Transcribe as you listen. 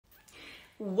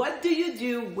What do you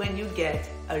do when you get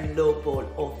a lowball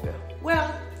offer?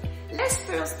 Well, let's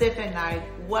first define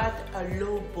what a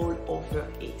lowball offer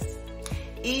is.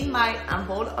 In my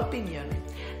humble opinion,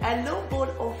 a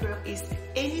lowball offer is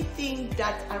anything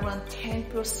that's around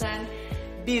 10%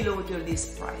 below the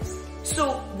list price.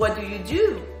 So what do you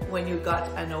do when you got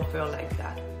an offer like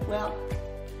that? Well,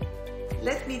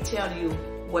 let me tell you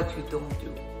what you don't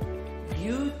do.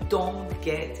 You don't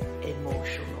get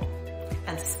emotional.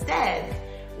 Instead,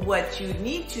 what you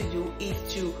need to do is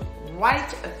to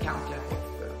write a counter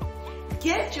offer.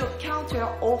 Get your counter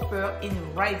offer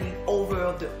in writing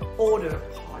over the other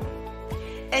party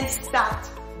and start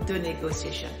the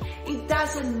negotiation. It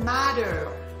doesn't matter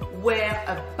where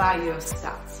a buyer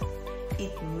starts.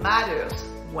 It matters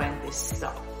when they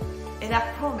stop. And I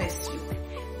promise you,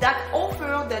 that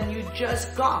offer that you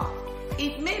just got,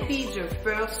 it may be the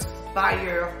first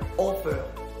buyer offer,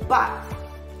 but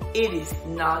it is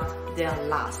not their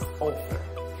last offer.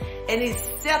 And it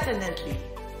certainly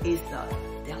is not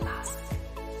their last.